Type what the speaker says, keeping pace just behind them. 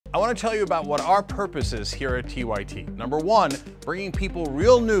I want to tell you about what our purpose is here at TYT. Number one, bringing people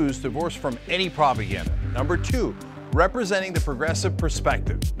real news divorced from any propaganda. Number two, representing the progressive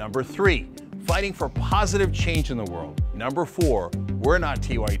perspective. Number three, fighting for positive change in the world. Number four, we're not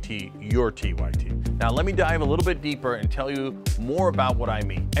TYT, you're TYT. Now let me dive a little bit deeper and tell you more about what I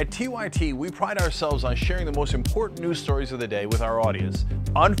mean. At TYT, we pride ourselves on sharing the most important news stories of the day with our audience,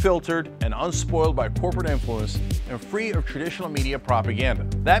 unfiltered and unspoiled by corporate influence and free of traditional media propaganda.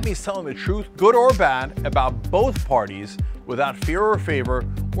 That means telling the truth, good or bad, about both parties without fear or favor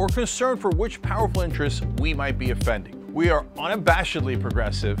or concern for which powerful interests we might be offending. We are unabashedly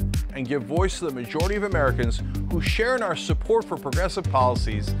progressive and give voice to the majority of Americans who share in our support for progressive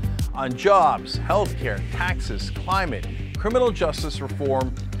policies on jobs, healthcare, taxes, climate, criminal justice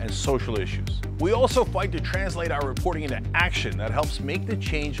reform, and social issues. We also fight to translate our reporting into action that helps make the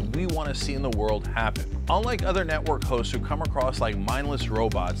change we want to see in the world happen. Unlike other network hosts who come across like mindless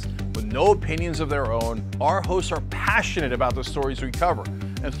robots with no opinions of their own, our hosts are passionate about the stories we cover.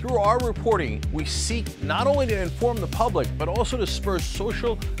 And through our reporting, we seek not only to inform the public, but also to spur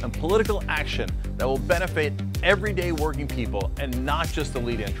social and political action that will benefit everyday working people and not just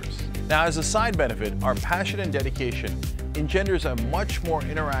elite interests. Now, as a side benefit, our passion and dedication engenders a much more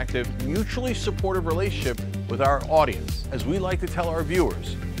interactive, mutually supportive relationship with our audience. As we like to tell our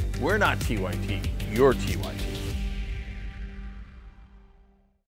viewers, we're not TYT, you're TYT.